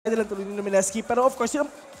nilang tuloy ni Mineski. Pero of course,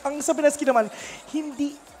 ang sa Mineski naman,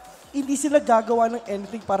 hindi sila gagawa ng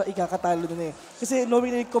anything para ikakatalo nila eh. Kasi knowing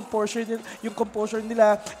na yung composure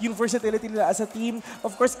nila, yung versatility nila as a team,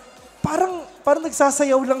 of course, parang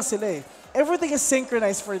nagsasayaw lang sila eh. Everything is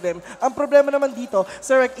synchronized for them. Ang problema naman dito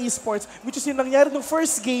sa Rekt eSports, which is yung nangyari nung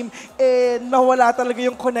first game, nawala talaga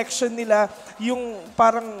yung connection nila, yung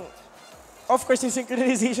parang, of course, yung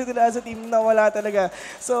synchronization nila as a team, nawala talaga.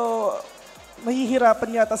 So,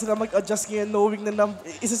 mahihirapan yata sila mag-adjust ngayon knowing na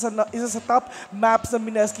isa sa top maps ng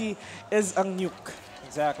Mineski is ang Nuke.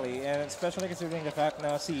 Exactly, and especially considering the fact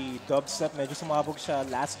na si Dubstep medyo sumabog siya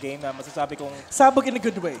last game na masasabi kong... Sabog in a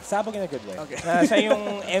good way. Sabog in a good way. Okay. Siya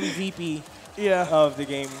yung MVP of the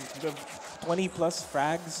game. 20 plus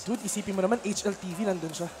frags. Dude, isipin mo naman, HLTV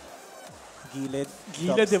nandun siya. Gilid,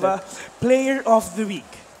 di ba? Player of the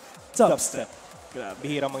week. Dubstep. Grabe.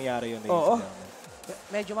 Bihirang mangyari yun. Oo.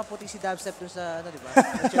 Medyo maputi si Dubstep dun sa, di ba?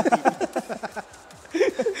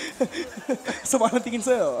 Sama ng tingin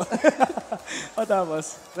sa'yo. O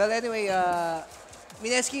tapos? Well, anyway,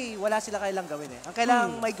 Mineski, wala sila kailang gawin eh. Ang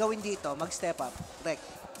kailangang may gawin dito, mag-step up. Rekt.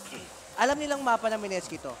 Alam nilang mapa ng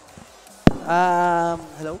Mineski to.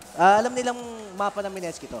 Hello? Alam nilang mapa ng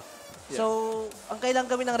Mineski to. Yeah. So, ang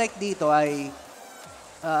kailangang gawin ng Rekt dito ay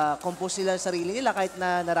compose sila sarili nila kahit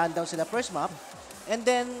na na-rundown sila first map. And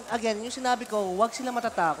then, again, yung sinabi ko, huwag sila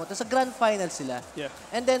matatakot. Nasa grand final sila. Yeah.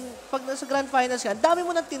 And then, pag nasa grand finals ka, dami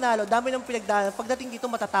mo nang tinalo, dami nang pinagdaanan. Pagdating dito,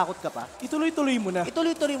 matatakot ka pa. Ituloy-tuloy mo na.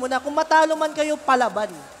 Ituloy-tuloy mo na. Kung matalo man kayo,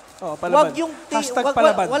 palaban. Oh, palaban.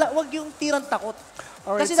 Palaban. Wag yung tirang takot.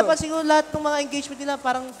 Alright, kasi napansin ko lahat ng mga engagement nila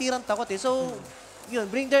parang tirang takot eh. So, yun,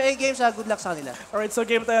 bring their A games. Good luck sa kanila. Alright, so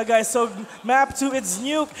game tayo guys. So, map 2, it's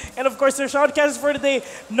Nuke. And of course, their shoutcasts for today,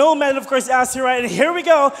 Nomad, of course, Asurai. And here we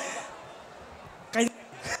go.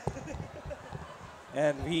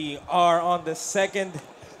 And we are on the second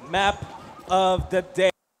map of the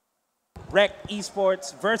day. Rekt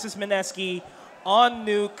eSports versus Mineski on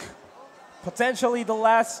Nuke. Potentially the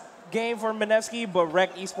last game for Mineski, but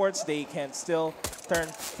Rekt eSports, they can still turn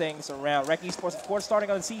things around. Rekt eSports, of course, starting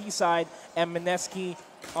on the CE side, and Mineski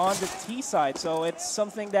on the T side. So it's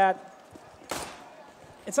something that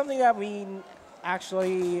we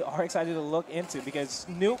actually are excited to look into because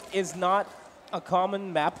Nuke is not a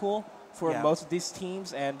common map pool for most of these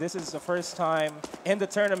teams, and this is the first time in the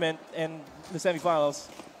tournament, in the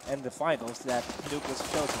semifinals and the finals, that Nuke was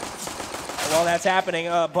chosen. While that's happening,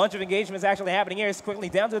 a bunch of engagements actually happening here. It's quickly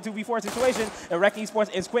down to the 2v4 situation, and Rekt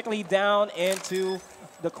eSports is quickly down into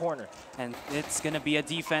the corner. And it's going to be a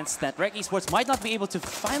defense that Rekt eSports might not be able to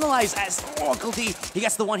finalize as Uncle D. He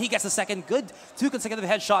gets the one, he gets the second. Good 2 consecutive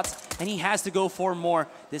headshots, and he has to go for more.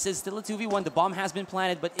 This is still a 2v1. The bomb has been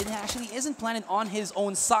planted, but it actually isn't planted on his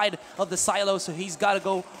own side of the silo, so he's got to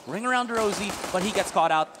go ring around the Rosie, but he gets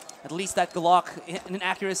caught out. At least that Glock in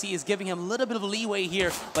accuracy is giving him a little bit of leeway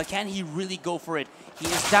here, but can he really go for it? He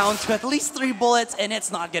is down to at least 3 bullets, and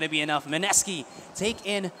it's not going to be enough. Mineski take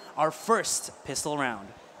in our first pistol round.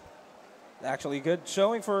 Actually, good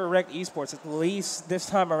showing for Rekt eSports. At least this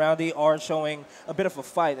time around, they are showing a bit of a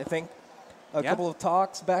fight. I think a couple of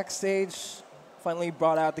talks backstage finally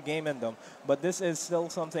brought out the game in them. But this is still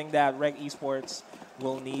something that Rekt eSports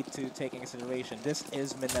will need to take into consideration. This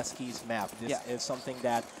is Mineski's map. This is something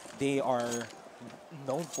that they are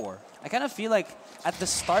known for. I kind of feel like at the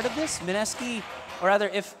start of this, Mineski, or rather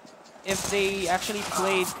if they actually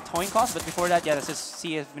played Toin Cost, but before that, let's just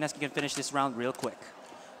see if Mineski can finish this round real quick.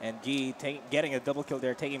 And G getting a double kill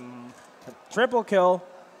there, taking a triple kill,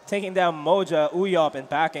 taking down Moja, Uyop, and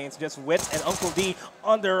backing. It's just Wits and Uncle D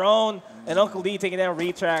on their own. And Uncle D taking down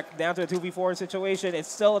Retrack down to a 2v4 situation. It's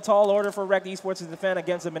still a tall order for Rekt eSports to defend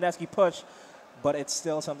against the Mineski push, but it's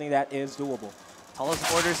still something that is doable. Tallest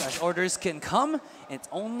orders as orders can come. It's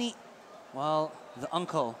only, well, the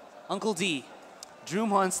Uncle D, Drew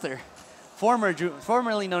Monster,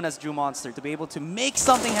 formerly known as Drew Monster, to be able to make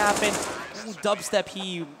something happen. Ooh, Dubstep,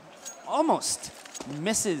 he almost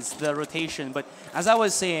misses the rotation, but as I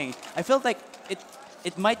was saying, I felt like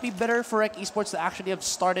it might be better for Rekt eSports to actually have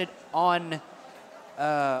started on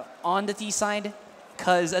the T side,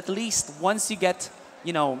 because at least once you get,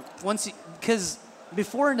 because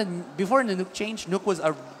before in the Nuke change, Nuke was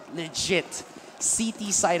a legit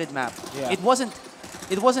CT-sided map. Yeah. It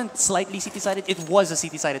wasn't slightly CT-sided, it was a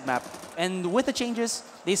CT-sided map. And with the changes,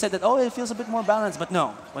 they said that, oh, it feels a bit more balanced. But no,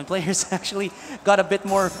 when players actually got a bit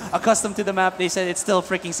more accustomed to the map, they said it's still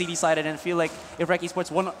freaking CD-sided. And I feel like if Rekt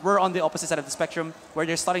eSports were on the opposite side of the spectrum, where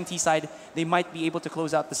they're starting T-side, they might be able to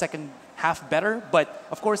close out the second half better. But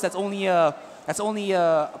of course, that's only a That's only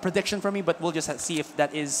a prediction for me, but we'll just see if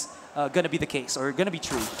that is going to be the case or going to be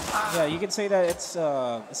true. Yeah, you can say that it's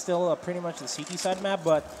still pretty much the CT side map,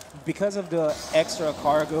 but because of the extra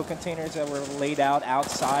cargo containers that were laid out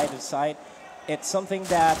outside the site, it's something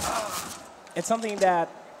that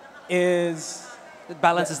is It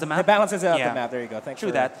balances the map. It balances out Yeah. the map. There you go. Thanks True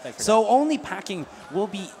for that. thanks for So only packing will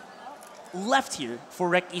be left here for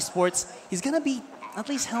Rekt Esports. He's going to be at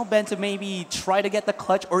least hell-bent to maybe try to get the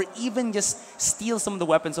clutch or even just steal some of the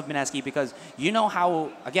weapons of Mineski, because you know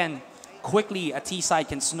how, again, quickly a T side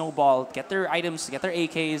can snowball, get their items, get their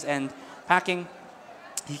AKs, and packing.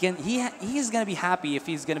 He is going to be happy if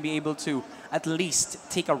he's going to be able to at least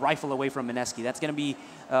take a rifle away from Mineski. That's going to be,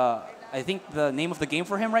 I think, the name of the game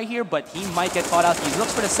for him right here, but he might get caught out. He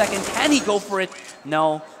looks for the second. Can he go for it?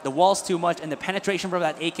 No, the wall's too much, and the penetration from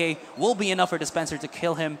that AK will be enough for Dispenser to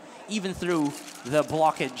kill him, even through the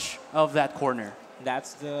blockage of that corner.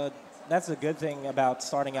 That's the good thing about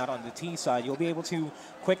starting out on the T side. You'll be able to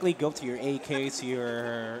quickly go to your AKs, to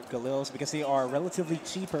your Galileos, because they are relatively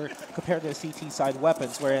cheaper compared to the CT side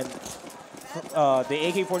weapons, wherein the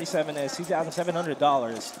AK-47 is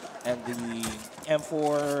 $2,700 and the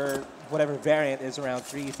M4 whatever variant is around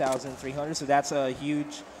 $3,300. So that's a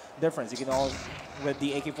huge difference. You can with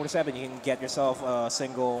the AK-47, you can get yourself a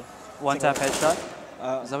single One-tap headshot?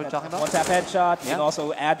 Is that what you're talking about? One-tap headshot. You Yeah. can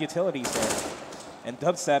also add utilities there. And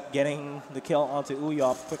Dubstep getting the kill onto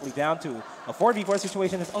Uyop quickly down to a 4v4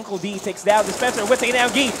 situation as Uncle D takes down Dispenser with taking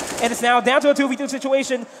down Gee. And it's now down to a 2v2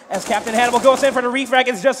 situation as Captain Hannibal goes in for the refrag.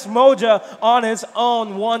 It's just Moja on his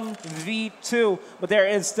own 1v2. But there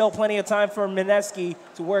is still plenty of time for Mineski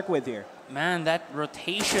to work with here. Man, that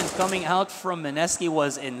rotation coming out from Mineski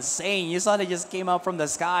was insane. You saw they just came out from the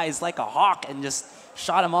skies like a hawk and just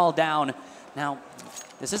shot them all down. Now,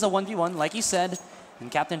 this is a 1v1, like you said,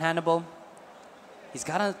 and Captain Hannibal, he's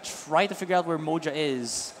got to try to figure out where Moja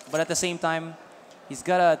is, but at the same time, he's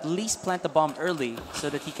got to at least plant the bomb early so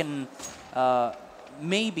that he can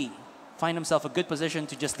maybe find himself a good position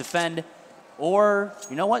to just defend. Or,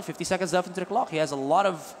 you know what, 50 seconds left into the clock. He has a lot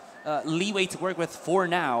of leeway to work with for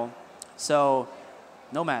now. So,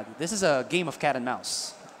 Nomad, this is a game of cat and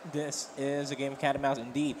mouse. This is a game of cat and mouse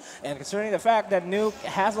indeed. And considering the fact that Nuke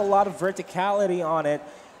has a lot of verticality on it,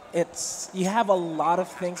 you have a lot of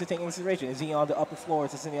things to take into consideration. Is he on the upper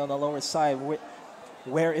floors? Is he on the lower side?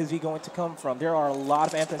 Where is he going to come from? There are a lot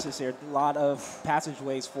of entrances here, a lot of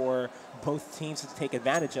passageways for both teams to take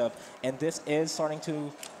advantage of. And this is starting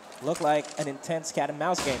to look like an intense cat and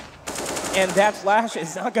mouse game. And that flash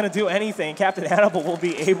is not going to do anything. Captain Hannibal will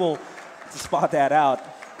be able to spot that out.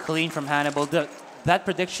 Clean from Hannibal. That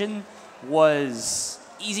prediction was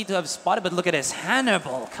easy to have spotted, but look at this.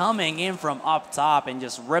 Hannibal coming in from up top and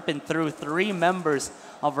just ripping through 3 members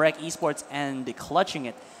of Rekt Esports and clutching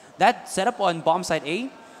it. That setup on bomb site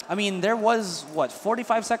A, I mean, there was, what, 40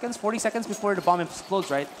 seconds before the bomb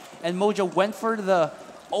explodes, right? And Mojo went for the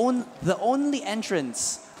only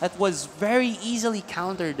entrance that was very easily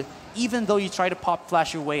countered, even though you try to pop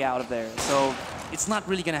flash your way out of there. So it's not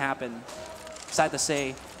really going to happen, sad to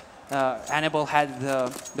say. Hannibal had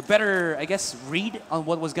the better, I guess, read on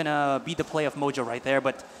what was going to be the play of Mojo right there.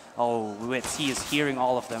 But, oh, Wits, he is hearing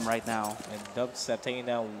all of them right now. And Dubstep taking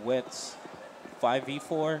down Wits.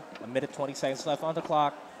 5v4, a minute 20 seconds left on the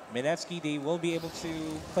clock. Mineski, they will be able to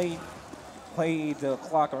play the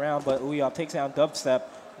clock around, but Uyop takes down Dubstep.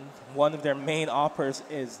 One of their main oppers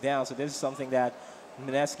is down, so this is something that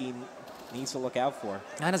Mineski needs to look out for.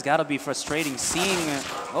 That has got to be frustrating seeing...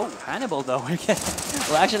 oh, Hannibal, though,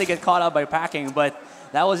 will actually get caught out by packing, but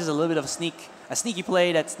that was just a little bit of a sneaky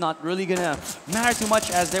play that's not really going to matter too much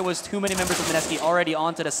as there was too many members of Mineski already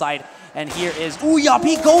onto the side. And here is Uyop.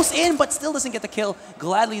 He goes in, but still doesn't get the kill.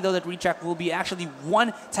 Gladly, though, that recheck will be actually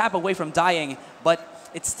 1 tap away from dying, but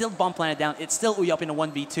it's still bomb planted down. It's still Uyop in a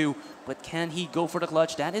 1v2, but can he go for the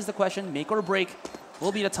clutch? That is the question. Make or break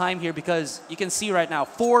will be the time here because you can see right now,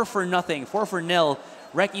 4 for nothing, 4 for nil.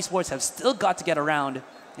 Rekt Esports have still got to get around,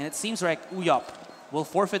 and it seems like Uyop will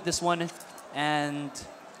forfeit this one, and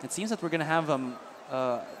it seems that we're going to have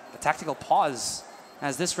a tactical pause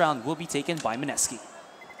as this round will be taken by Mineski.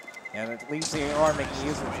 And at least they are making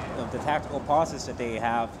use of the tactical pauses that they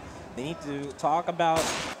have. They need to talk about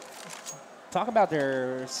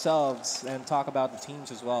their subs and talk about the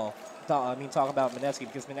teams as well. Talk about Mineski,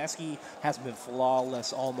 because Mineski has been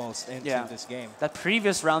flawless almost into this game. That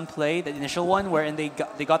previous round play, the initial one, wherein they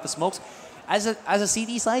got the smokes, as a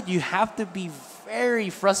CD side, you have to be very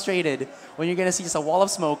frustrated when you're gonna see just a wall of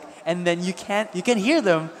smoke, and then you can hear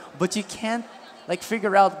them, but you can't like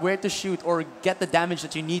figure out where to shoot or get the damage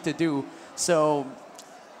that you need to do. So,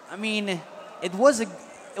 I mean, it was a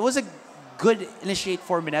good initiate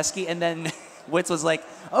for Mineski, and then Wits was like,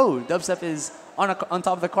 oh, Dubstep is on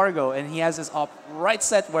top of the cargo, and he has his op right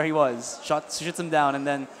set where he was. Shoots him down, and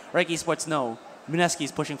then Rekt eSports, no. Mineski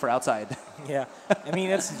is pushing for outside. Yeah, I mean,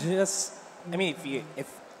 it's just, I mean, if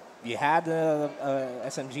you had a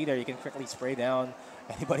SMG there, you can quickly spray down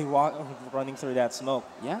anybody running through that smoke.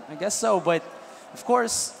 Yeah, I guess so, but of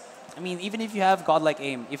course, I mean, even if you have godlike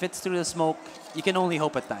aim, if it's through the smoke, you can only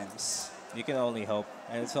hope at times. You can only hope,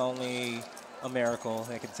 and it's only a miracle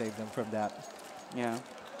that can save them from that. Yeah.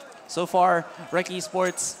 So far, Rekt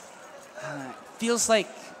eSports feels like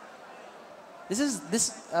just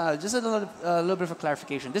a little bit of a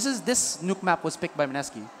clarification. This nuke map was picked by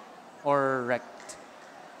Mineski or Rekt.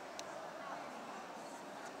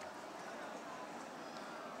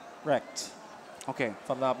 Rekt, Okay.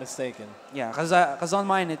 if I'm not mistaken. Yeah, because on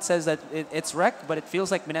mine it says that it's Rekt, but it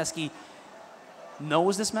feels like Mineski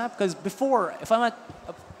knows this map. Because before, if I'm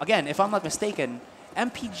not mistaken,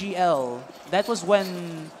 MPGL, that was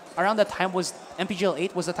when, around that time was, MPGL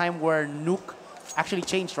 8 was the time where Nuke actually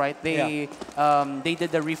changed, right? They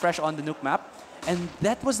did the refresh on the Nuke map. And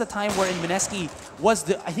that was the time wherein Mineski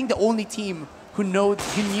was, I think, the only team who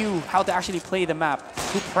knew how to actually play the map,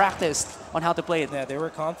 who practiced on how to play it. Yeah, they were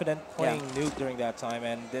confident playing Nuke during that time,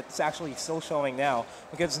 and it's actually still showing now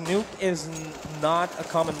because Nuke is not a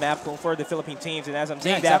common map for the Philippine teams. And as I'm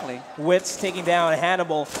saying that, Wits taking down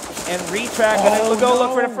Hannibal and Retract, and then go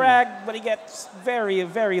look for the frag, but he gets very,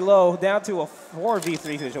 very low, down to a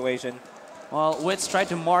 4v3 situation. Well, Wits tried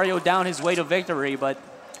to Mario down his way to victory, but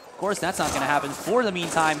of course that's not going to happen. For the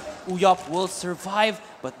meantime, Uyop will survive,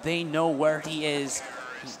 but they know where he is.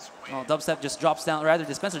 Well, Dubstep just drops down, rather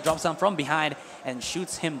Dispenser drops down from behind and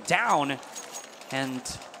shoots him down. And,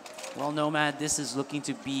 well, Nomad, this is looking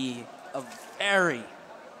to be a very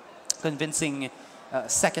convincing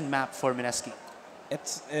second map for Mineski.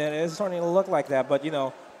 It is starting to look like that, but, you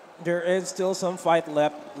know, there is still some fight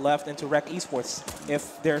left into Rekt eSports.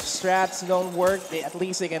 If their strats don't work, at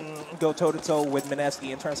least they can go toe-to-toe with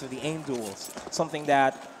Mineski in terms of the aim duels. Something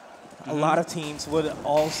that a lot of teams would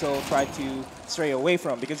also try to stray away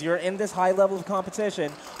from, because you're in this high level of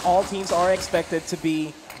competition. All teams are expected to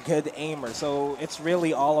be good aimers. So it's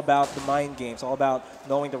really all about the mind games, all about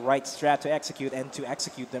knowing the right strat to execute and to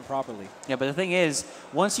execute them properly. Yeah, but the thing is,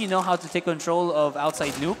 once you know how to take control of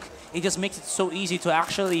outside Nuke, it just makes it so easy to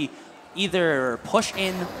actually either push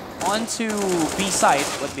in onto B side,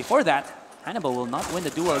 but before that, Hannibal will not win the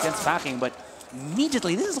duel against Packing, but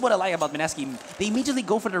immediately, this is what I like about Mineski. They immediately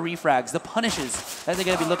go for the refrags, the punishes that they're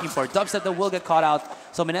going to be looking for. Dubstep that will get caught out.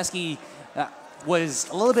 So Mineski was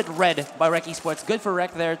a little bit red by Rekt eSports. Good for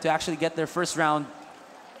Rekt there to actually get their first round.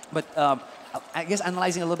 But I guess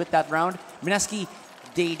analyzing a little bit that round, Mineski,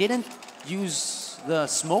 they didn't use the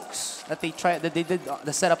smokes that they did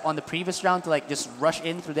the setup on the previous round to like just rush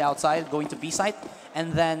in through the outside, going to B site.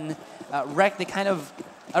 And then Rekt, they kind of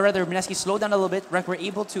rather Mineski slowed down a little bit. Rekt were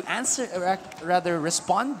able to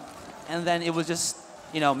respond, and then it was just,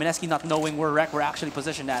 you know, Mineski not knowing where Rekt were actually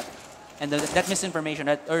positioned at, and that misinformation,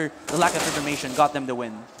 or the lack of information, got them the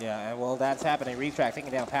win. Yeah, and well, that's happening. Retract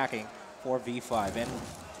taking down Packing for V5, and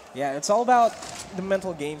yeah, it's all about the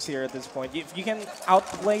mental games here at this point. If you can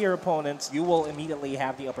outplay your opponents, you will immediately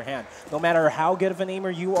have the upper hand. No matter how good of an aimer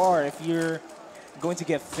you are, if you're going to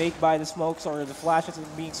get faked by the smokes or the flashes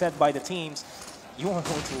being set by the teams, you are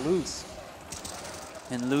going to lose.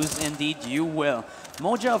 And lose indeed you will.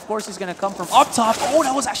 Moja, of course, is going to come from up top. Oh,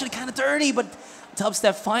 that was actually kind of dirty, but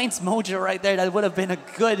Dubstep finds Moja right there. That would have been a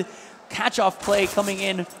good catch-off play coming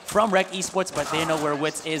in from Rekt eSports, but they know where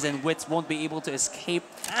Wits is, and Wits won't be able to escape.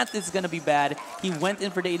 That is going to be bad. He went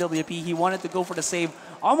in for the AWP. He wanted to go for the save.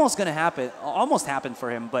 Almost going to happen. Almost happened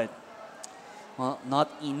for him, but, well,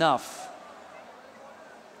 not enough.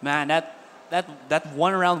 Man, that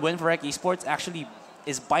one-round win for Rekt eSports actually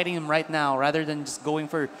is biting him right now, rather than just going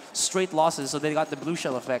for straight losses. So they got the blue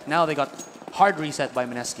shell effect. Now they got hard reset by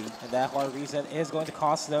Mineski. And that hard reset is going to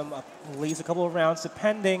cost them at least a couple of rounds,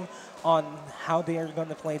 depending on how they are going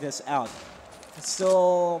to play this out. It's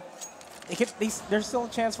still, there's still a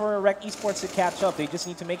chance for Rekt eSports to catch up. They just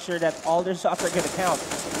need to make sure that all their shots are going to count,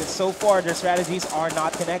 because so far their strategies are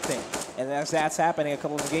not connecting. And as that's happening, a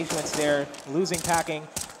couple of engagements there, losing Packing.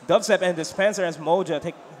 Dubstep and Dispenser as Moja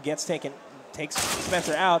takes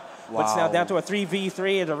Dispenser out, but it's now down to a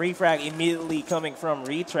 3v3, and a refrag immediately coming from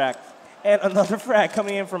Retract. And another frag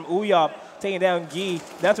coming in from Uyop, taking down Gi,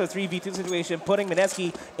 down to a 3v2 situation, putting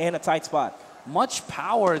Mineski in a tight spot. Much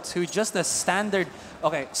power to just a standard,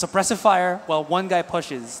 okay, suppressive fire while one guy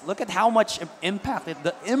pushes. Look at how much impact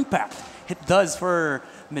it does for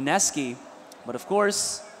Mineski. But of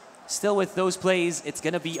course, still with those plays, it's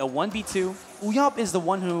going to be a 1v2. Uyop is the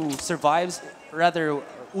one who survives, rather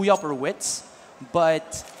Uyop or Wits.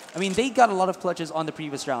 But, I mean, they got a lot of clutches on the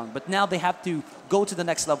previous round. But now they have to go to the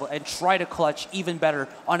next level and try to clutch even better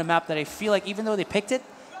on a map that I feel like even though they picked it,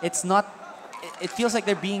 it's not, it feels like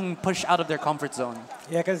they're being pushed out of their comfort zone.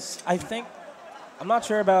 Yeah, because I'm not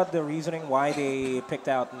sure about the reasoning why they picked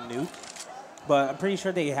out Nuke, but I'm pretty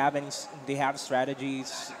sure they have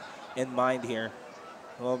strategies in mind here.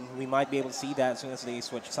 Well, we might be able to see that as soon as they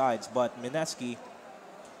switch sides. But Mineski,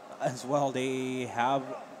 as well, they have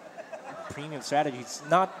premium strategies.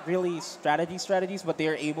 Not really strategies, but they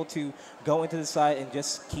are able to go into the side and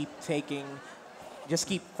just keep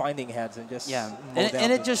finding heads and just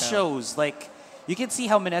and it just shows, like, you can see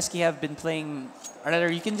how Mineski have been playing, or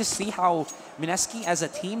rather, you can just see how Mineski as a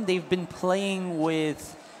team, they've been playing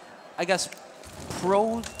with, I guess,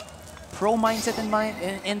 pro mindset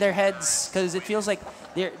in their heads, because it feels like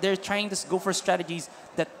they're trying to go for strategies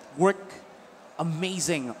that work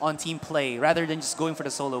amazing on team play rather than just going for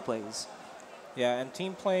the solo plays. Yeah, and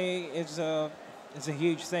team play is a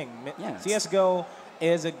huge thing. Yeah. CSGO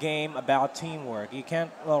is a game about teamwork. You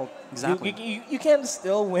can't, well, exactly. You can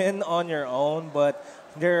still win on your own, but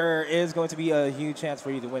there is going to be a huge chance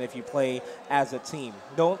for you to win if you play as a team.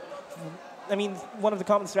 One of the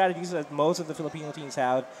common strategies that most of the Filipino teams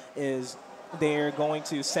have is they're going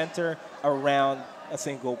to center around a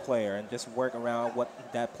single player and just work around what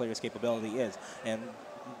that player's capability is. And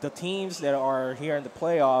the teams that are here in the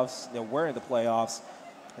playoffs, that were in the playoffs,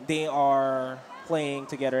 they are playing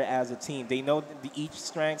together as a team. They know each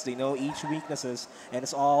strengths, they know each weaknesses, and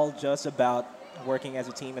it's all just about working as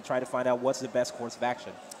a team and try to find out what's the best course of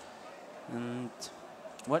action. And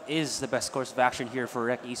what is the best course of action here for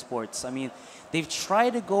Rekt eSports? I mean, they've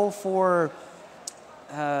tried to go for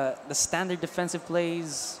the standard defensive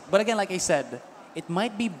plays, but again, like I said, it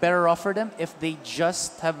might be better off for them if they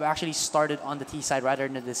just have actually started on the T side rather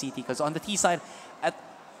than the CT, because on the T side,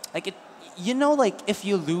 if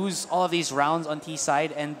you lose all of these rounds on T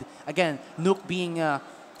side, and again, Nuke being, I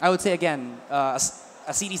would say again, a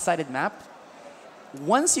CT-sided map,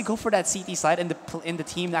 once you go for that CT side and the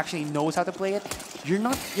team actually knows how to play it,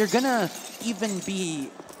 you're gonna even be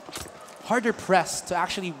harder pressed to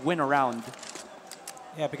actually win a round.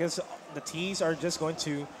 Yeah, because the Ts are just going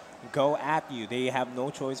to go at you. They have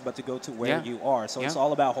no choice but to go to where you are. So it's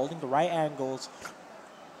all about holding the right angles,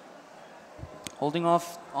 holding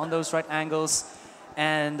off on those right angles,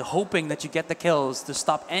 and hoping that you get the kills to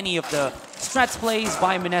stop any of the strats plays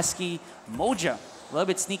by Mineski. Moja, a little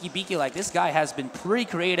bit sneaky beaky, like this guy has been pretty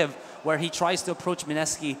creative where he tries to approach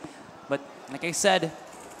Mineski. But like I said,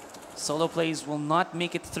 solo plays will not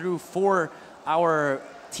make it through for our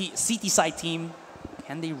CT side team.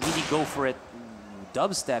 Can they really go for it?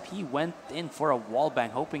 Dubstep, he went in for a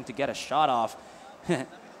wallbang hoping to get a shot off.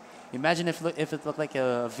 Imagine if it looked like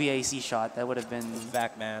a VAC shot, that would have been...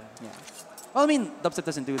 Vac, man. Yeah. Well, I mean, Dubstep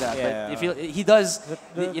doesn't do that, yeah. but if he does,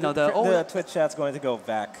 the Twitch chat's going to go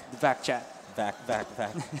Vac. The Vac chat. Vac.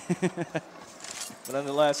 But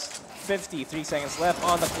nonetheless, 53 seconds left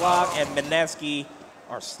on the clock, and Mineski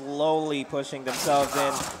are slowly pushing themselves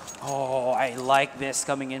in. Oh, I like this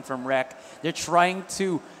coming in from Rekt. They're trying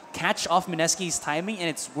to catch off Mineski's timing, and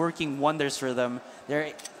it's working wonders for them.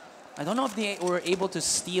 I don't know if they were able to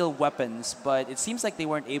steal weapons, but it seems like they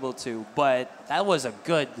weren't able to. But that was a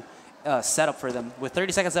good setup for them. With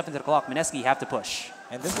 30 seconds left into the clock, Mineski have to push.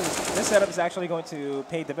 And this setup is actually going to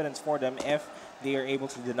pay dividends for them if they are able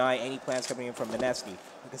to deny any plans coming in from Mineski.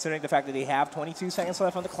 Considering the fact that they have 22 seconds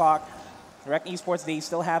left on the clock, Rekt eSports, they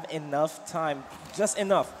still have enough time, just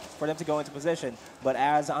enough for them to go into position. But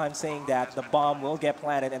as I'm saying that, the bomb will get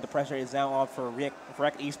planted and the pressure is now on for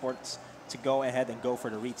Rekt eSports to go ahead and go for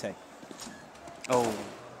the retake. Oh.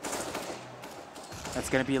 That's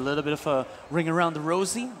going to be a little bit of a ring around the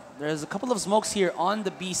rosy. There's a couple of smokes here on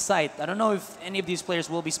the B site. I don't know if any of these players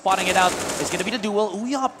will be spotting it out. It's going to be the duel.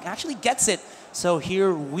 Uyop actually gets it. So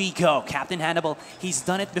here we go. Captain Hannibal, he's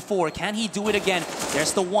done it before. Can he do it again?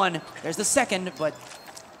 There's the one. There's the second, but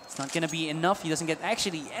it's not going to be enough. He doesn't get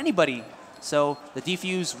actually anybody. So the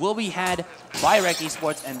defuse will be had by Rekt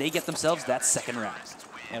eSports, and they get themselves that second round.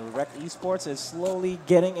 And Rekt eSports is slowly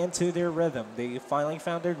getting into their rhythm. They finally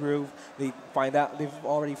found their groove. They've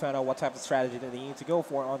already found out what type of strategy that they need to go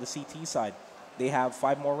for on the CT side. They have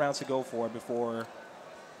 5 more rounds to go for before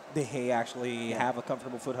they actually have a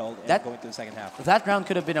comfortable foothold and go into the second half. That round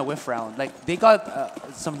could have been a whiff round. Like, they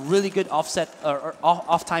got some really good offset or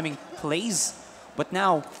off-timing plays, but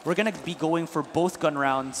now we're going to be going for both gun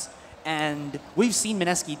rounds, and we've seen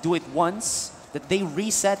Mineski do it once, that they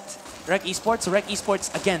reset Rekt eSports. So Rekt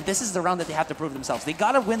eSports, again, this is the round that they have to prove themselves. They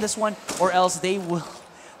gotta win this one, or else they will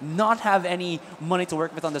not have any money to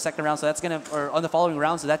work with on the second round. So that's gonna, or on the following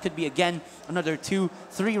round. So that could be again another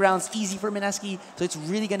 2-3 rounds easy for Mineski. So it's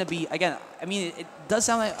really gonna be, again, I mean, it does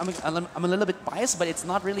sound like I'm a little bit biased, but it's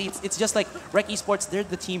not really. It's just like Rekt eSports. They're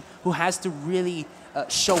the team who has to really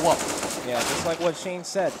show up. Yeah, just like what Shane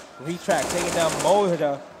said. Retrack taking down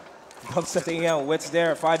Moja. Dubstep taking down Wits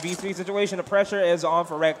there. 5v3 situation. The pressure is on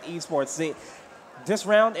for Rekt eSports. This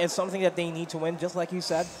round is something that they need to win, just like you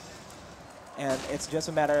said. And it's just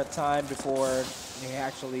a matter of time before they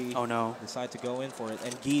actually decide to go in for it.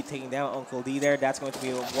 And Guy taking down Uncle D there. That's going to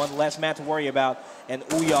be one less man to worry about. And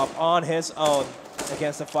Uyop on his own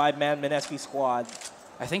against the 5-man Mineski squad.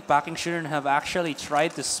 I think Backing shouldn't have actually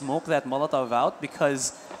tried to smoke that Molotov out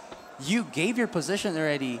because you gave your position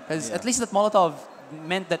already. Because at least that Molotov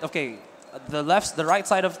meant that, okay, the right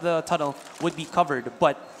side of the tunnel would be covered.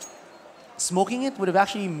 But smoking it would have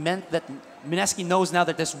actually meant that Mineski knows now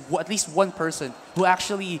that there's at least one person who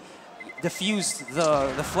actually diffused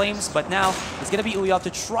the flames, but now it's going to be Uyop to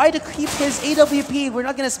try to keep his AWP. We're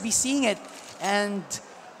not going to be seeing it. And,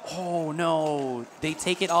 oh no, they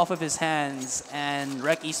take it off of his hands, and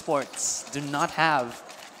Rekt eSports do not have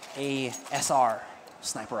a SR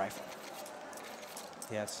sniper rifle.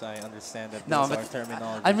 Yes, I understand that No, SR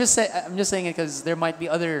terminology. I'm just saying it because there might be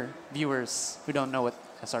other viewers who don't know what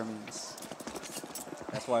SR means.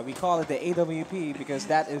 That's why we call it the AWP, because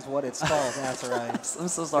that is what it's called, Asurai. I'm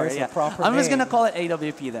so sorry. There's Yeah, a proper I'm just name. gonna call it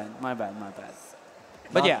AWP then. My bad, my bad.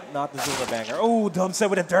 But yeah, not the Zuma banger. Oh, Dubstep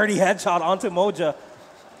with a dirty headshot onto Moja.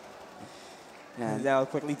 yeah. Now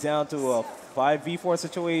quickly down to a 5v4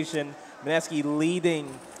 situation. Mineski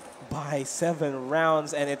leading by 7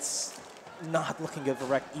 rounds, and it's not looking good for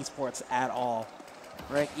Rekt eSports at all.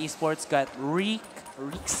 Rekt eSports got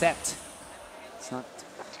reset. It's not,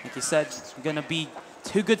 like you said, gonna be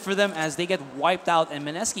too good for them as they get wiped out, and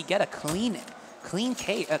Mineski get a clean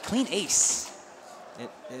ace.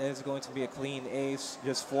 It is going to be a clean ace.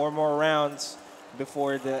 Just 4 more rounds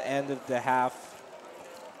before the end of the half.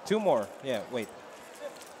 2 more. Yeah, wait.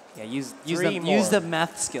 Yeah, use the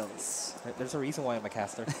math skills. There's a reason why I'm a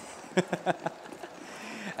caster.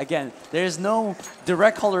 Again, there's no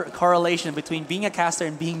direct correlation between being a caster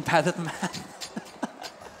and being bad at math.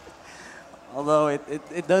 Although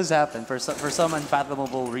it does happen for some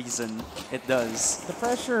unfathomable reason, it does. The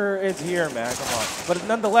pressure is here, man. Come on. But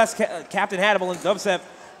nonetheless, Captain Hannibal and Dubstep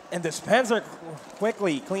and Dispenser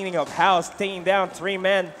quickly cleaning up house, taking down 3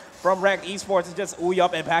 men from Rekt eSports. It's just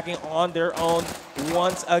Uyop and Packing on their own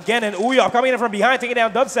once again. And Uyop coming in from behind, taking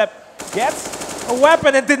down Dubstep, gets a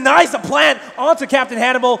weapon and denies the plant onto Captain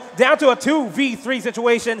Hannibal, down to a 2v3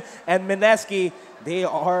 situation. And Mineski, they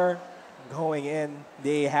are going in.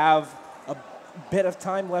 They have a bit of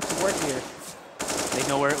time left to work here. They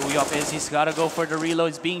know where Uyop is. He's got to go for the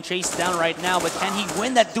reload. He's being chased down right now, but can he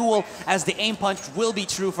win that duel as the aim punch will be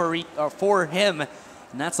true for him? And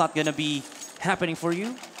that's not going to be happening for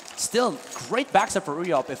you. Still, great backstab for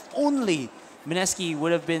Uyop. If only Mineski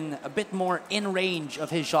would have been a bit more in range of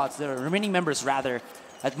his shots, the remaining members rather,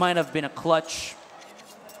 that might have been a clutch.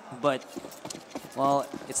 But, well,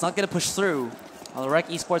 it's not going to push through. Well, Rekt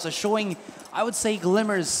eSports are showing, I would say,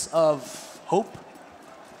 glimmers of hope,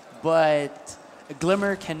 but a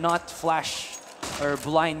glimmer cannot flash or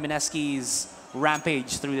blind Mineski's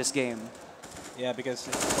rampage through this game. Yeah, because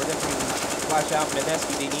for them to flash out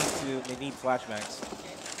Mineski, they need flashbangs.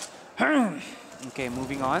 Okay,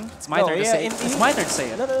 moving on. It's my turn to say it. It's my turn to say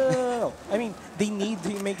it. No. I mean, they need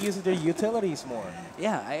to make use of their utilities more.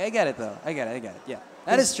 Yeah, I get it though. I get it. Yeah,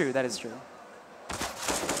 that is true. That is true.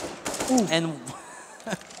 Ooh. And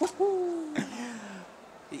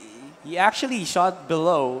he actually shot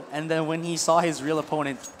below, and then when he saw his real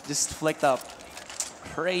opponent, just flicked up.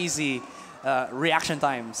 Crazy reaction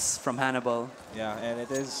times from Hannibal. Yeah, and it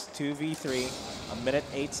is 2v3.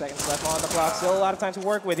 1:08 left on the clock. Still a lot of time to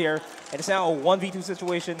work with here. And it's now a 1v2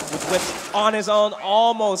 situation with Wits on his own,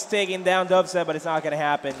 almost taking down Dubstep, but it's not going to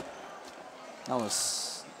happen.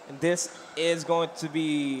 Almost. And this is going to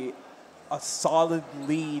be a solid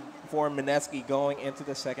lead for Mineski going into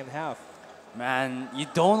the second half. Man, you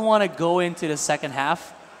don't want to go into the second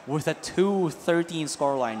half with a 2-13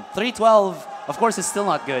 scoreline. 3-12, of course, is still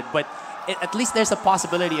not good, but at least there's a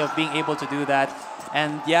possibility of being able to do that.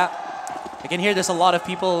 And yeah, I can hear there's a lot of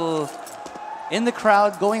people in the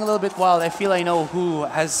crowd going a little bit wild. I feel I know who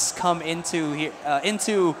has come into here,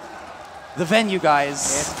 into the venue,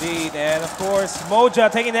 guys. Indeed, and of course, Moja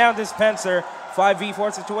taking down Dispenser.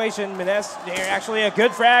 5v4 situation. They're actually a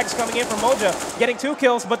good frags coming in from Moja, getting 2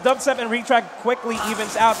 kills, but Dubstep and Retrack quickly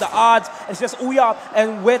evens out the odds. It's just Uyop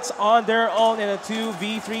and Wits on their own in a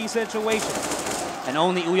 2v3 situation. And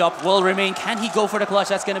only Uyop will remain. Can he go for the clutch?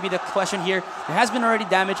 That's going to be the question here. There has been already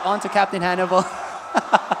damage onto Captain Hannibal.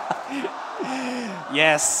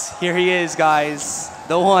 Yes, here he is, guys.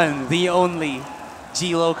 The one, the only,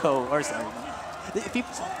 G Loco. Or sorry.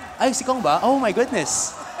 Ay, si Kong ba? Oh my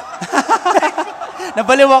goodness.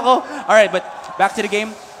 Nabaliw ako. All right, but back to the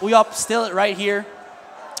game. Uyop still right here,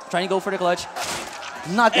 trying to go for the clutch.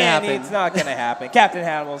 Not gonna happen. It's not gonna happen. Captain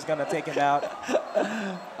Hannibal's gonna take him out.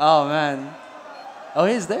 Oh man. Oh,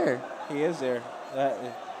 he's there. He is there.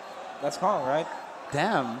 That's Kong, right?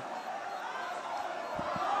 Damn.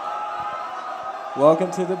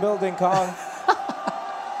 Welcome to the building, Kong.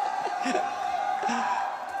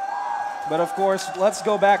 But of course, let's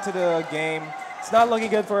go back to the game. It's not looking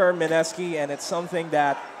good for Mineski, and it's something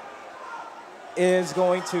that is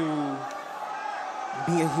going to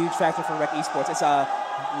be a huge factor for Rekt eSports. It's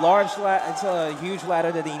a huge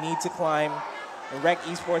ladder that they need to climb. And Rekt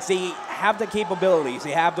eSports, they have the capabilities,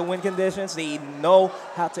 they have the win conditions, they know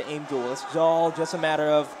how to aim duel. It's all just a matter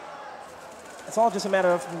of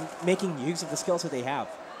making use of the skills that they have.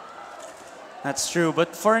 That's true,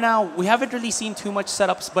 but for now, we haven't really seen too much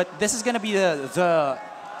setups, but this is going to be the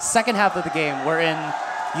second half of the game wherein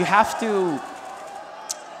you have to,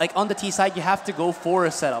 like on the T side, you have to go for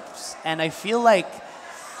setups. And I feel like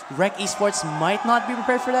Rekt eSports might not be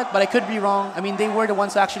prepared for that, but I could be wrong. I mean, they were the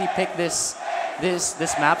ones who actually picked this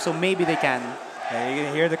map, so maybe they can. And you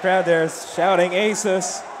can hear the crowd there shouting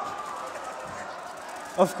ASUS.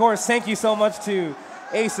 Of course, thank you so much to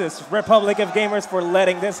ASUS, Republic of Gamers, for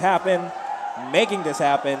letting this happen, making this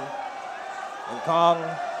happen. And Kong,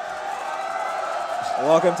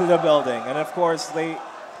 welcome to the building. And of course,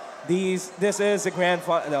 this is the grand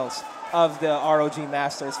finals of the ROG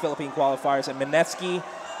Masters Philippine qualifiers, and Mineski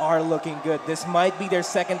are looking good. This might be their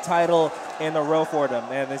second title in a row for them.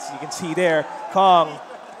 And as you can see there, Kong,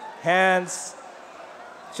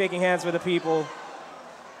 shaking hands with the people.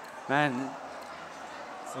 Man.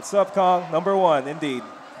 What's up, Kong? Number 1, indeed.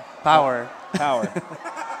 Power. Power.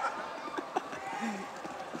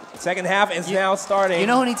 Second half is now starting. You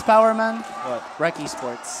know who needs power, man? What? Rekt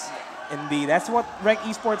eSports. Indeed. That's what Rekt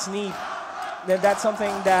eSports need. That's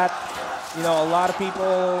something that, you know, a lot of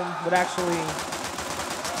people would actually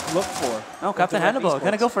look for. Oh, Captain Hannibal,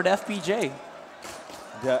 gonna go for the FPJ.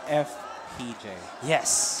 The FPJ.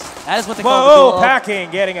 Yes. That is what they call the Packing,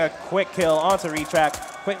 getting a quick kill onto Retrack.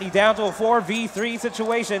 Quickly down to a 4v3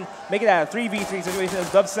 situation. Make it out a 3v3 situation as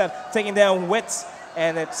Dubstep taking down Wits.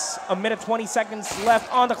 And it's a minute 20 seconds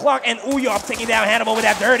left on the clock. And Uyop taking down Hannibal with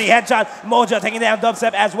that dirty headshot. Moja taking down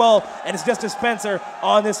Dubstep as well. And it's just Dispenser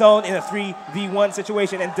on his own in a 3v1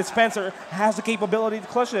 situation. And Dispenser has the capability to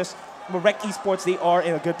clutch this. But Rekt eSports, they are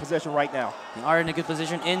in a good position right now. They are in a good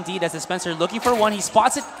position indeed as Dispenser looking for one. He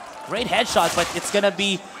spots it. Great headshot, but it's going to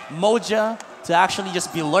be Moja to actually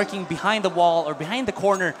just be lurking behind the wall or behind the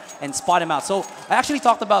corner and spot him out. So I actually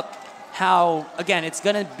talked about how, again, it's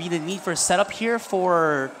going to be the need for a setup here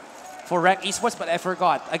for Rekt eSports, but I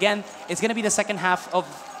forgot. Again, it's going to be the second half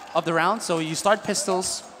of the round. So you start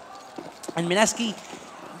pistols, and Mineski,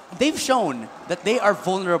 they've shown that they are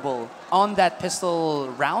vulnerable on that pistol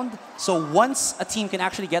round. So once a team can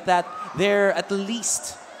actually get that, they're at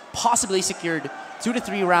least possibly secured 2 to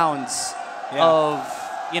 3 rounds of,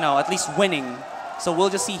 you know, at least winning. So we'll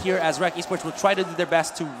just see here as Rekt eSports will try to do their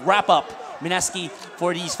best to wrap up Mineski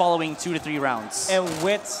for these following 2 to 3 rounds. And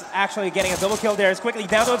Wits actually getting a double kill there is quickly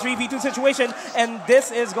down to a 3v2 situation. And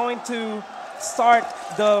this is going to start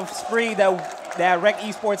the spree that Rekt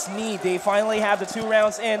eSports need. They finally have the 2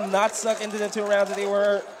 rounds in, not stuck into the 2 rounds that they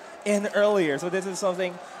were in earlier. So this is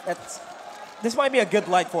something this might be a good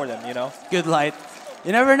light for them, you know? Good light.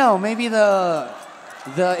 You never know. Maybe the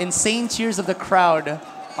insane cheers of the crowd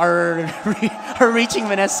are reaching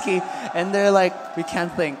Mineski, and they're like, we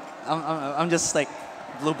can't think. I'm just like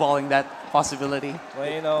blue balling that possibility. Well,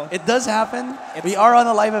 you know, it does happen. We are on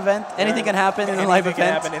a live event. Anything can happen in a live event.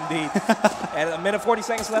 Anything can happen, indeed. And a minute 40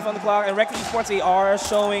 seconds left on the clock. And Rekt eSports, they are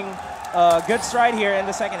showing a good stride here in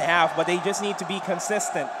the second half, but they just need to be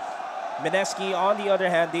consistent. Mineski, on the other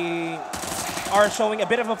hand, they are showing a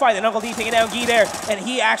bit of a fight. And Uncle D taking down Guy there, and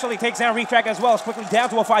he actually takes down Retrack as well. It's quickly down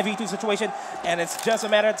to a 5v2 situation, and it's just a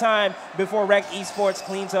matter of time before Rekt eSports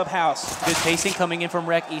cleans up house. Good pacing coming in from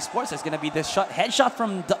Rekt eSports. It's going to be this headshot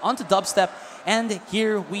from onto Dubstep, and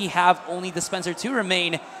here we have only Dispenser to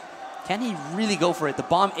remain. Can he really go for it? The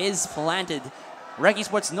bomb is planted. Rekt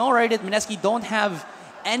eSports no rated. Mineski don't have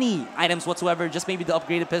any items whatsoever, just maybe the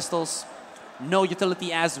upgraded pistols. no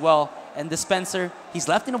utility as well. And Dispenser, he's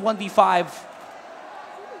left in a 1v5.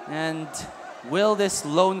 And will this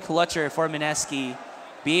lone clutcher for Mineski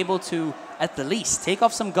be able to at the least take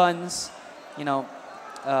off some guns, you know,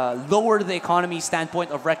 lower the economy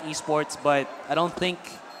standpoint of Rekt Esports, but I don't think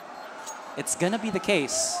it's going to be the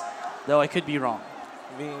case, though I could be wrong.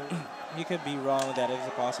 I mean, you could be wrong. That is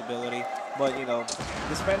a possibility. But, you know,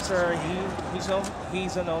 Dispenser,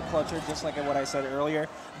 he's a no clutcher, just like what I said earlier.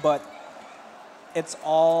 But it's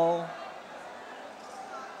all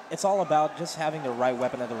about just having the right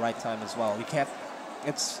weapon at the right time as well. You can't.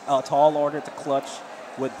 It's a tall order to clutch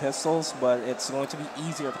with pistols, but it's going to be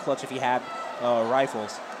easier to clutch if you had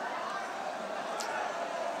rifles.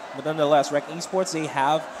 But nonetheless, Rekt Esports, they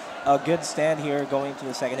have a good stand here going into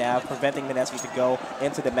the second half, preventing Mineski to go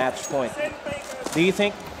into the match point. Do you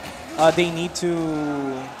think they need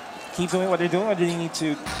to keep doing what they're doing, or do they need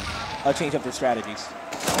to change up their strategies?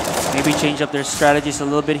 Maybe change up their strategies a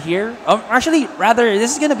little bit here. Actually, rather,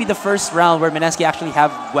 this is going to be the first round where Mineski actually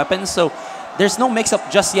have weapons, so there's no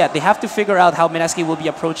mix-up just yet. They have to figure out how Mineski will be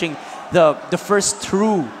approaching the first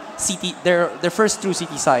true CT, their first true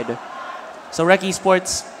CT side. So Rekt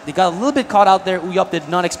Esports, they got a little bit caught out there. Uyop did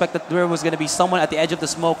not expect that there was going to be someone at the edge of the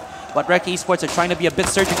smoke. But Rekt Esports are trying to be a bit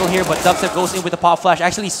surgical here, but Dubstep goes in with the pop flash,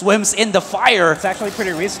 actually swims in the fire. It's actually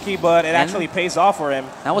pretty risky, but it actually pays off for him.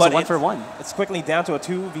 That was a 1-for-1. It's quickly down to a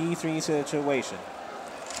 2v3 situation.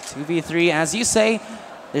 2v3, as you say.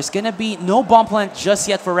 There's going to be no bomb plant just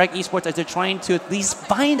yet for Rekt Esports as they're trying to at least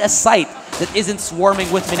find a site that isn't swarming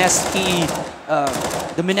with Mineski,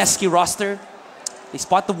 the Mineski roster. They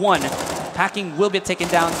spot the one. Packing will be taken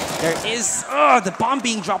down. There is the bomb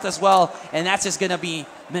being dropped as well. And that's just going to be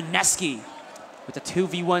Mineski with a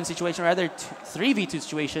 2v1 situation, rather 3v2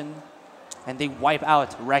 situation. And they wipe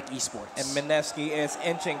out Rekt Esports. And Mineski is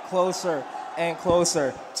inching closer and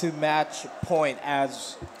closer to match point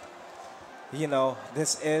as, you know,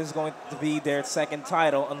 this is going to be their second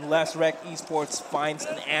title unless Rekt Esports finds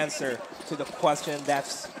an answer to the question that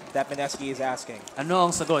Mineski is asking. Ano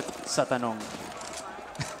ang sagot sa tanong?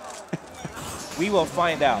 We will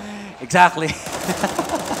find out. Exactly.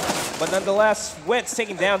 But nonetheless, Wits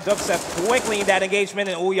taking down Dubstep quickly in that engagement,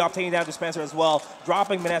 and Uyop taking down Dispenser as well,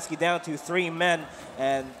 dropping Mineski down to 3 men.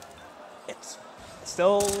 And it's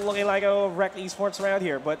still looking like a Rekt Esports round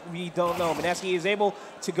here, but we don't know. Mineski is able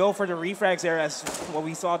to go for the refrags there, as what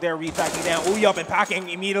we saw there, refracting down. Uyop and Packing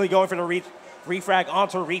immediately going for the refrag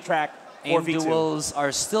onto retrack. Aim duels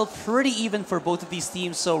are still pretty even for both of these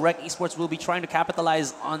teams, so Rekt Esports will be trying to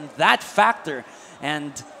capitalize on that factor.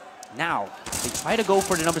 And now, they try to go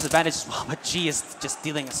for the numbers advantage as well, but G is just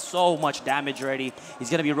dealing so much damage already.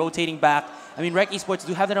 He's going to be rotating back. I mean, Rekt Esports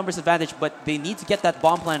do have the numbers advantage, but they need to get that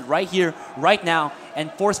bomb plant right here, right now,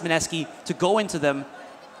 and force Mineski to go into them,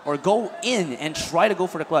 or go in and try to go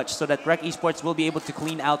for the clutch, so that Rekt Esports will be able to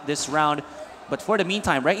clean out this round. But for the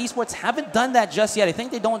meantime, Rekt Esports haven't done that just yet. I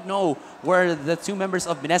think they don't know where the two members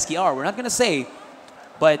of Mineski are. We're not going to say,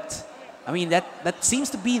 but I mean, that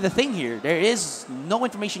seems to be the thing here. There is no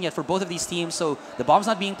information yet for both of these teams, so the bomb's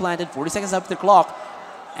not being planted, 40 seconds after the clock,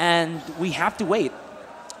 and we have to wait.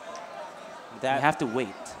 We have to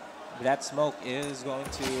wait. That smoke is going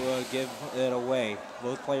to give it away.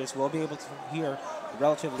 Both players will be able to hear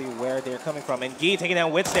relatively where they're coming from. And Guy taking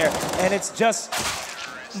down Wits there, and it's just...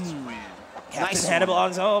 Captain Hannibal on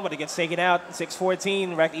his own, but it gets taken out.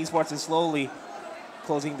 6-14. Rekt Esports is slowly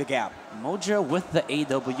closing the gap. Moja with the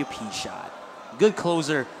AWP shot. Good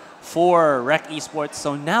closer for Rekt Esports.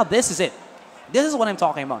 So now this is it. This is what I'm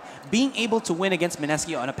talking about. Being able to win against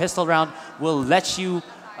Mineski on a pistol round will let you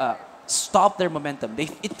stop their momentum.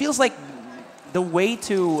 It feels like the way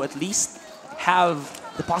to at least have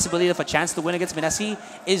the possibility of a chance to win against Mineski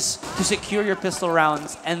is to secure your pistol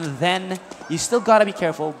rounds, and then you still gotta be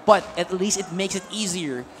careful, but at least it makes it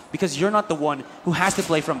easier because you're not the one who has to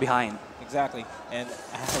play from behind. Exactly, and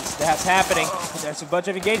as that's happening, there's a bunch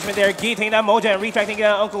of engagement there. Guy taking down Moja and retracting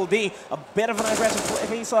down Uncle D. A bit of an aggressive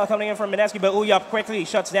play coming in from Mineski, but Uyop quickly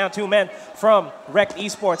shuts down 2 men from Rekt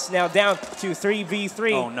Esports, now down to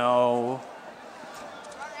 3v3. Oh no.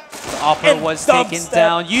 The offer was taken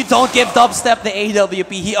down. You don't give Dubstep the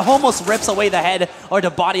AWP. He almost rips away the head or the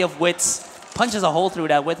body of Wits. Punches a hole through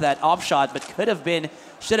that with that off shot, but could have been,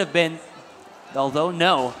 should have been. Although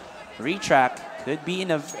no, retrack could be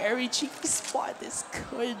in a very cheeky spot. This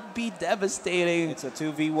could be devastating. It's a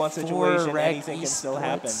 2v1 situation. Anything can still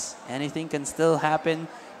happen. Anything can still happen.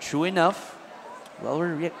 True enough.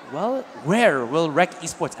 Well, where will Rekt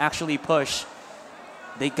Esports actually push?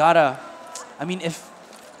 They gotta. I mean, if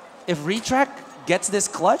Retrack gets this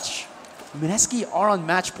clutch, Mineski are on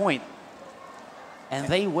match point. and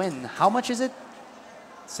they win. How much is it?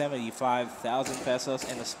 75,000 pesos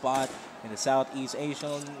in the spot in the Southeast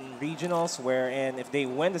Asian Regionals, wherein if they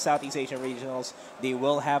win the Southeast Asian Regionals, they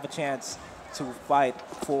will have a chance to fight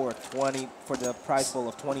for the prize pool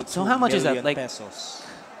of 22 So how much is that? million pesos.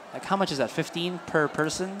 Like how much is that? 15 per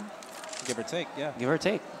person? Give or take, yeah. Give or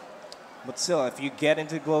take. But still, if you get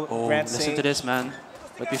into Oh, Grand listen Stage, to this, man.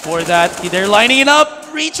 But before that, they're lining it up.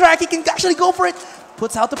 Retrack, he can actually go for it.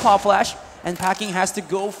 Puts out the pop flash, and Packing has to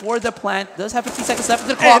go for the plant. Does have 15 seconds left of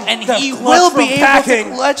the clock, and he will be able to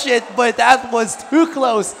clutch it, but that was too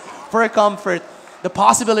close for a comfort. The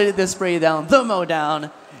possibility to spray down, the mow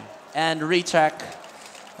down, and Retrack,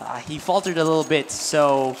 he faltered a little bit.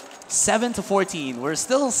 So 7-14. We're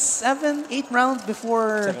still 8 rounds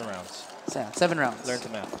before... 7 rounds. Yeah, 7 rounds. Learn to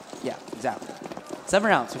map. Yeah, exactly. 7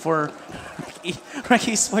 rounds before ROG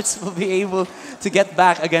eSports will be able to get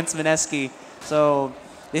back against Mineski. So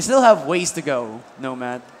they still have ways to go,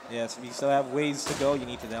 Nomad. Yes, we still have ways to go. You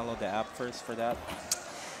need to download the app first for that.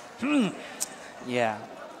 Yeah.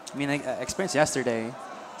 I mean, I experienced yesterday.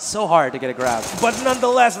 So hard to get a grab. But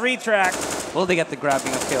nonetheless, Retrack. Will they get the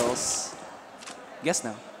grabbing of kills? Guess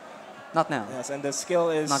no. Not now. Yes, and the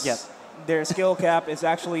skill is... Not yet. Their skill cap is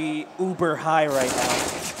actually uber high right now.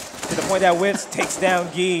 To the point that Witz takes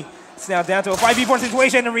down Gi. It's now down to a 5v4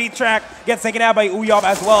 situation, and Retrack gets taken out by Uyop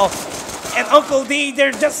as well. And Uncle D,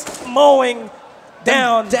 they're just mowing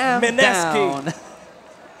down Mineski. Down.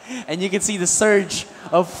 And you can see the surge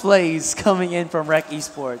of plays coming in from Rekt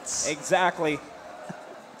eSports. Exactly.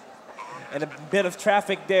 And a bit of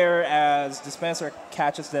traffic there as Dispenser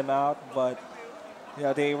catches them out, but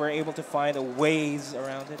yeah, they were able to find a ways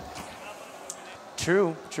around it.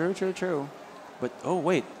 True. But, oh,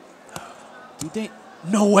 wait. Did they?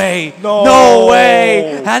 No way. No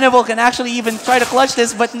way. Hannibal can actually even try to clutch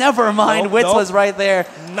this, but never mind. Witz was right there.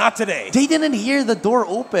 Not today. They didn't hear the door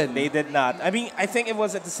open. They did not. I mean, I think it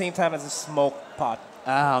was at the same time as a smoke pot.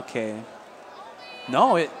 Ah, okay.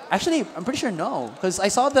 No, actually, I'm pretty sure no. Because I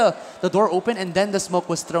saw the door open and then the smoke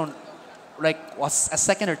was thrown like a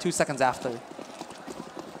second or 2 seconds after.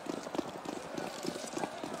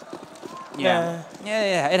 Yeah,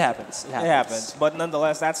 it happens. It happens. But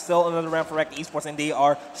nonetheless, that's still another round for Rekt eSports, and they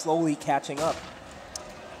are slowly catching up.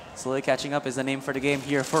 Slowly catching up is the name for the game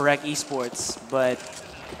here for Rekt eSports. But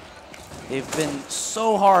they've been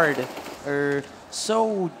so hard or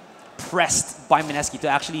so pressed by Mineski to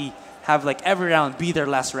actually have like every round be their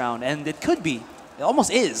last round. And it could be. It almost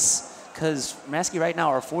is. Because Mineski right now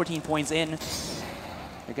are 14 points in.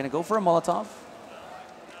 They're going to go for a Molotov.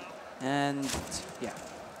 And yeah.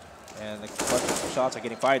 And the bunch of shots are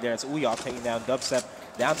getting fired there. It's Uyop taking down Dubstep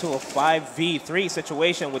down to a 5v3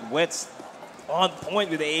 situation with Witz on point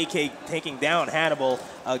with the AK taking down Hannibal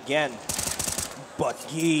again. But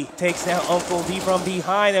Gi takes down Uncle D from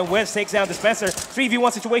behind, and Witz takes down Dispenser.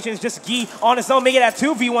 3v1 situation is just Gi on his own, making it a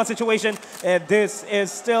 2v1 situation. And this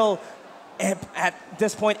is still, at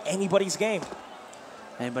this point, anybody's game.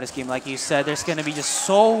 Anybody's game, like you said, there's going to be just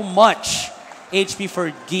so much HP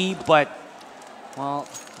for Gi, but, well,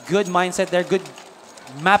 good mindset there, good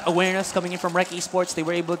map awareness coming in from Rekt eSports. They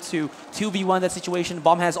were able to 2v1 that situation.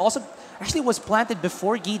 Bomb has also actually was planted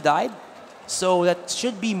before Gi died, so that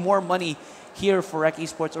should be more money here for Rekt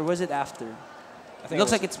eSports, or was it after? I think it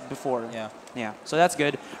looks like it's before. Yeah. So that's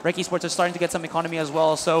good. Rekt eSports are starting to get some economy as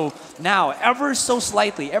well. So now, ever so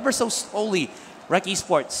slightly, ever so slowly, Rekt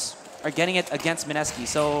eSports are getting it against Mineski.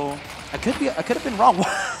 So I could have been wrong.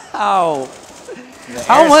 Wow.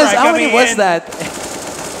 How many was that?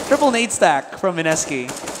 Triple nade stack from Mineski.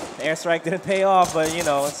 The airstrike didn't pay off, but you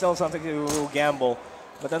know, it's still something to gamble.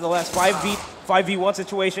 But nonetheless, 5v1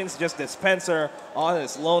 situations, just Dispenser on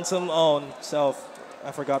his lonesome own self.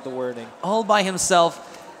 I forgot the wording. All by himself,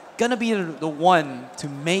 gonna be the one to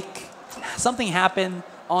make something happen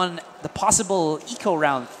on the possible eco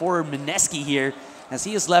round for Mineski here, as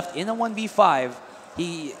he is left in a 1v5.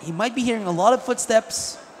 He might be hearing a lot of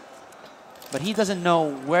footsteps, but he doesn't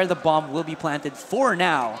know where the bomb will be planted for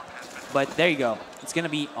now. But there you go. It's going to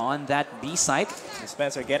be on that B site.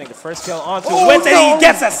 Dispenser getting the first kill onto Witz, and he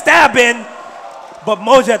gets a stab in. But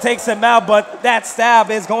Moja takes him out, but that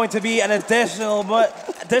stab is going to be an additional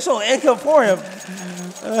income for him.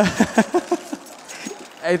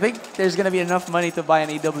 I think there's going to be enough money to buy an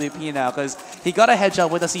AWP now, because he got a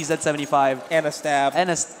headshot with a CZ75. And a stab. And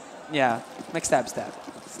McStab.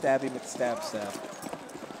 Stabby McStab.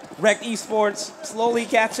 Rekt eSports slowly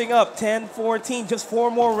catching up, 10-14, just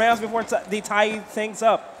 4 more rounds before they tie things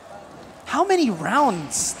up. How many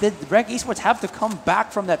rounds did Rekt eSports have to come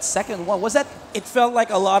back from that second one? Was that? It felt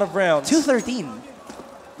like a lot of rounds. 213.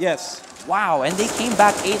 Yes. Wow, and they came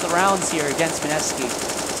back 8 rounds here against Mineski.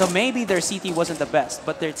 So maybe their CT wasn't the best,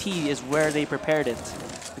 but their T is where they prepared it.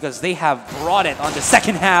 Because they have brought it on the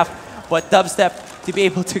second half, but Dubstep to be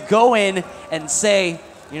able to go in and say,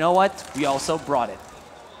 you know what, we also brought it.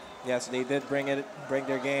 Yes, they did bring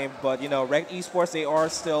their game, but you know, Rekt eSports, they are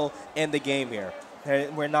still in the game here.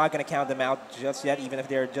 We're not going to count them out just yet, even if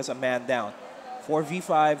they're just a man down.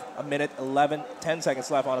 4v5, a minute, 10 seconds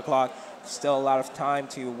left on the clock. Still a lot of time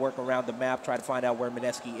to work around the map, try to find out where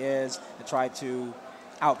Mineski is, and try to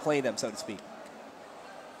outplay them, so to speak.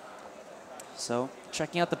 So,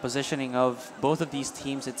 checking out the positioning of both of these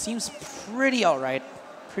teams, it seems pretty outright,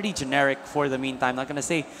 pretty generic for the meantime. Not going to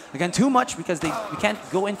say, again, too much because we can't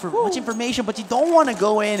go in for much information, but you don't want to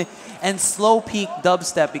go in and slow peek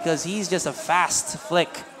Dubstep because he's just a fast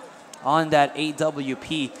flick on that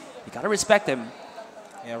AWP. You got to respect him.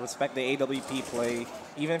 Yeah, respect the AWP play,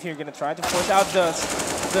 even if you're going to try to force out the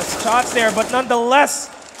shots there, but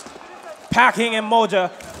nonetheless, Packing and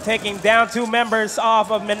Moja taking down 2 members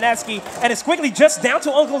off of Mineski, and it's quickly just down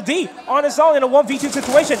to Uncle D on his own in a 1v2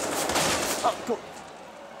 situation.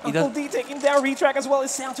 Uncle D taking down Retrack as well.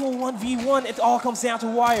 It's down to a 1v1. It all comes down to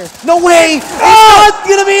wire. No way! Oh, it's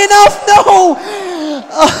gonna be enough! No!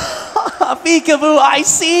 Peekaboo, I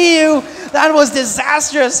see you! That was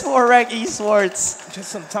disastrous for Rekt eSports. Just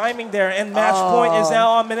some timing there, and match point is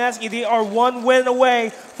now on Mineski. They are 1 win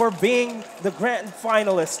away for being the grand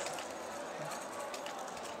finalist.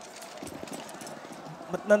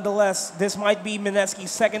 But nonetheless, this might be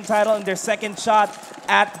Mineski's second title and their second shot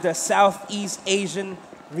at the Southeast Asian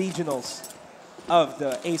Regionals of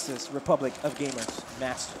the ASUS Republic of Gamers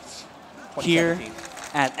Masters 2017. Here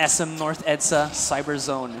at SM North EDSA Cyber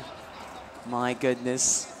Zone. My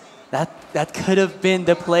goodness. That could have been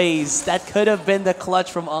the plays. That could have been the clutch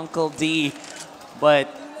from Uncle D. But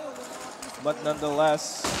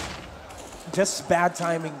nonetheless, just bad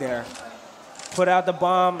timing there. Put out the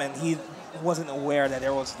bomb, and he wasn't aware that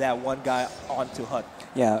there was that one guy onto HUD.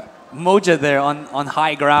 yeah, Moja there on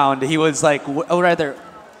high ground. He was like,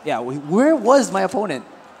 where was my opponent?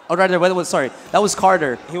 Or rather, that was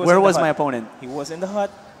Carter. Where was my opponent? He was in the HUD,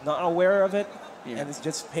 not aware of it, and he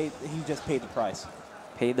just paid the price.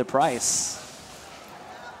 Paid the price.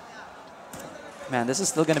 Man, this is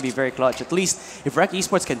still going to be very clutch. At least if Rekt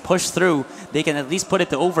eSports can push through, they can at least put it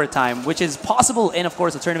to overtime, which is possible in, of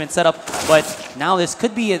course, a tournament setup. But now this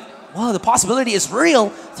could be it. Well, the possibility is real.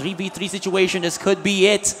 3v3 situation, this could be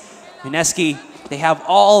it. Mineski, they have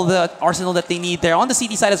all the arsenal that they need there on the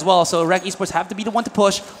CT side as well. So Rekt eSports have to be the one to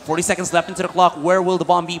push. 40 seconds left into the clock. Where will the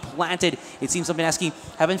bomb be planted? It seems that Mineski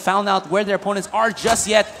haven't found out where their opponents are just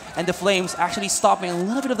yet. And the Flames actually stopping a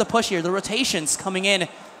little bit of the push here. The rotations coming in.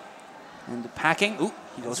 And the Packing. Ooh,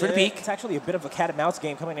 he goes for the peek. It's actually a bit of a cat and mouse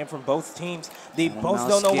game coming in from both teams. They both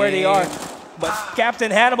don't know where they are. But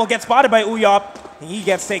Captain Hannibal gets spotted by Uyop. He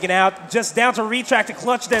gets taken out. Just down to Retrack to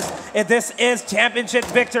clutch this. If this is championship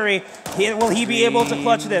victory, will he be able to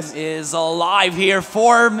clutch this? Is alive here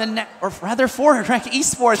for Rekt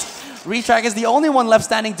eSports. Retrack is the only one left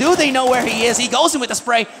standing. Do they know where he is? He goes in with the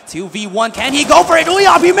spray. 2v1. Can he go for it?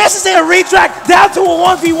 Uyop, he misses it. Retrack down to a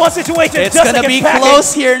 1v1 situation. It's going to be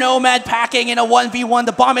close here. Nomad Packing in a 1v1.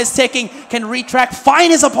 The bomb is ticking. Can Retrack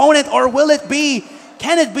find his opponent, or will it be?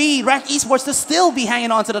 Can it be Rekt eSports to still be hanging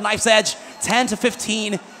on to the knife's edge? 10 to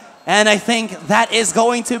 15. And I think that is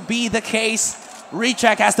going to be the case.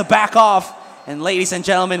 Retrack has to back off. And ladies and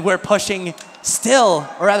gentlemen, we're pushing still,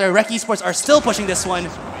 or rather Rekt eSports are still pushing this one.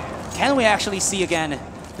 Can we actually see again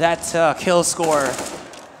that kill score?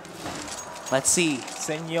 Let's see.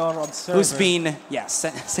 Senor Observer. Who's been,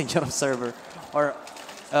 Senor Observer. Or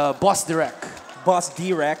Boss Direct. Boss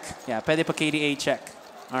Direct. Yeah, pwede pa KDA check.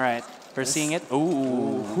 All right. We're seeing it.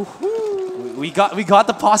 Ooh. We got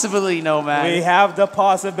the possibility, Nomad. We have the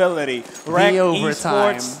possibility. Rekt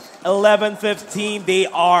eSports 11-15. They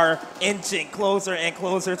are inching closer and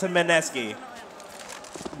closer to Mineski.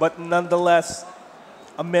 But nonetheless,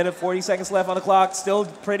 a minute 40 seconds left on the clock. Still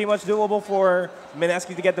pretty much doable for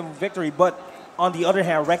Mineski to get the victory. But on the other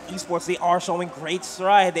hand, Rekt eSports, they are showing great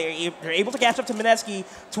stride. They're able to catch up to Mineski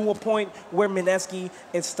to a point where Mineski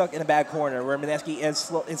is stuck in a bad corner, where Mineski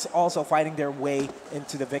is also fighting their way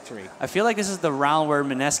into the victory. I feel like this is the round where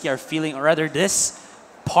Mineski are feeling, or rather this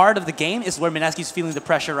part of the game is where Mineski is feeling the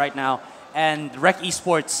pressure right now. And Rekt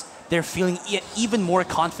eSports, they're feeling even more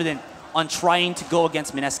confident on trying to go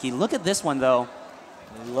against Mineski. Look at this one, though.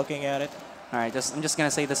 Looking at it. All right, I'm just going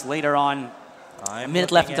to say this later on. A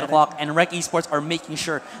minute left into the clock, and Rekt eSports are making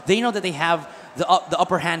sure. They know that they have the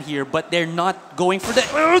upper hand here, but they're not going for the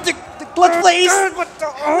Clutch plays.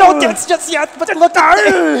 No deaths just yet, but look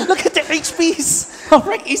at the HPs of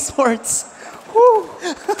Rekt eSports.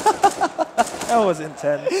 That was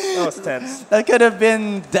intense. That was tense. That could have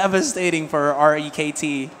been devastating for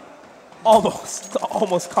Rekt.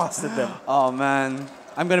 Almost costed them. Oh man,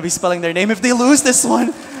 I'm gonna be spelling their name if they lose this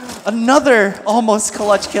one. Another almost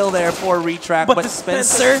clutch kill there for Retract, but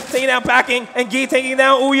Spencer taking down Packing and Gee taking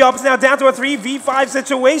down Uyop is now down to a 3v5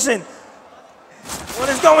 situation. What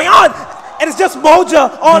is going on? And it's just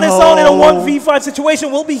Moja on his own in a 1v5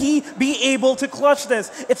 situation. Will he be able to clutch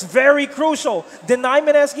this? It's very crucial. Deny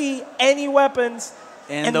Mineski any weapons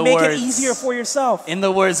and make it easier for yourself. In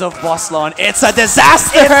the words of Bosslon, it's a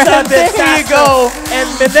disaster! It's a disaster! There you go! And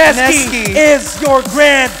Mineski is your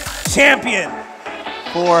grand champion.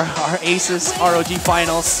 For our ASUS ROG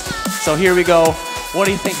finals. So here we go. What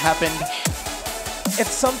do you think happened?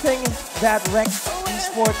 It's something that Rekt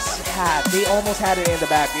eSports had. They almost had it in the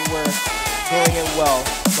back. They were doing it well,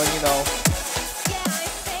 but you know.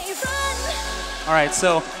 All right,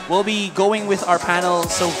 so we'll be going with our panel.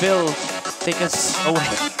 So Vill, take us away.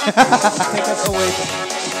 Take us away.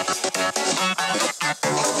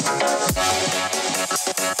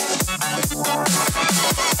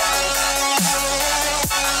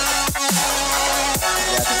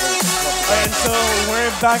 And so we're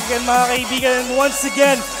back again, mga kaibigan, and once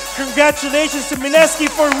again, congratulations to Mineski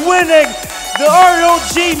for winning the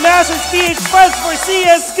ROG Masters PH5 for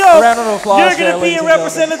CSGO. Round of applause. You're gonna be a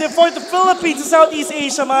representative for the Philippines sa Southeast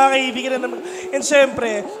Asia, mga kaibigan. And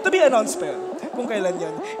syempre, to be announced pa yun, kung kailan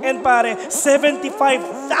yan. And pare,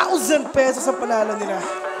 75,000 pesos ang panalo nila.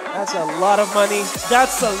 That's a lot of money.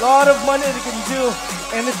 That's a lot of money. You can do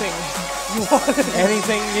anything you want.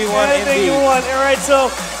 Anything you want, Anything you want. All right,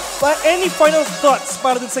 so, but any final thoughts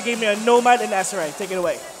para dun sa game na yun? Nomad and Asurai, take it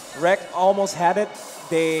away. Rekt almost had it.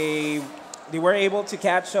 They were able to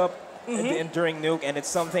catch up during Nuke, and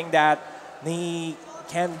it's something that they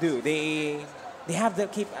can do. They have the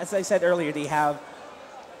as I said earlier, they had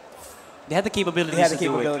the capabilities.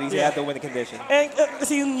 They had the win condition. And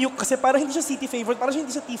kasi yung Nuke, kasi parang hindi siya city favored, parang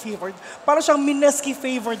hindi siya T favored, parang siyang Mineski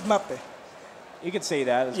favored map eh. You could say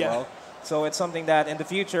that as well. So it's something that in the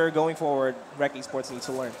future, going forward, Rekt eSports needs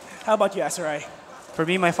to learn. How about you, Asurai? For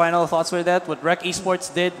me, my final thoughts were that what Rekt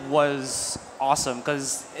eSports did was awesome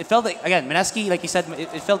because it felt like, again, Mineski, like you said,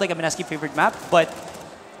 it felt like a Mineski favored map, but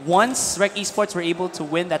once Rekt eSports were able to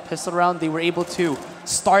win that pistol round, they were able to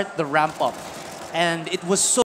start the ramp up. And it was so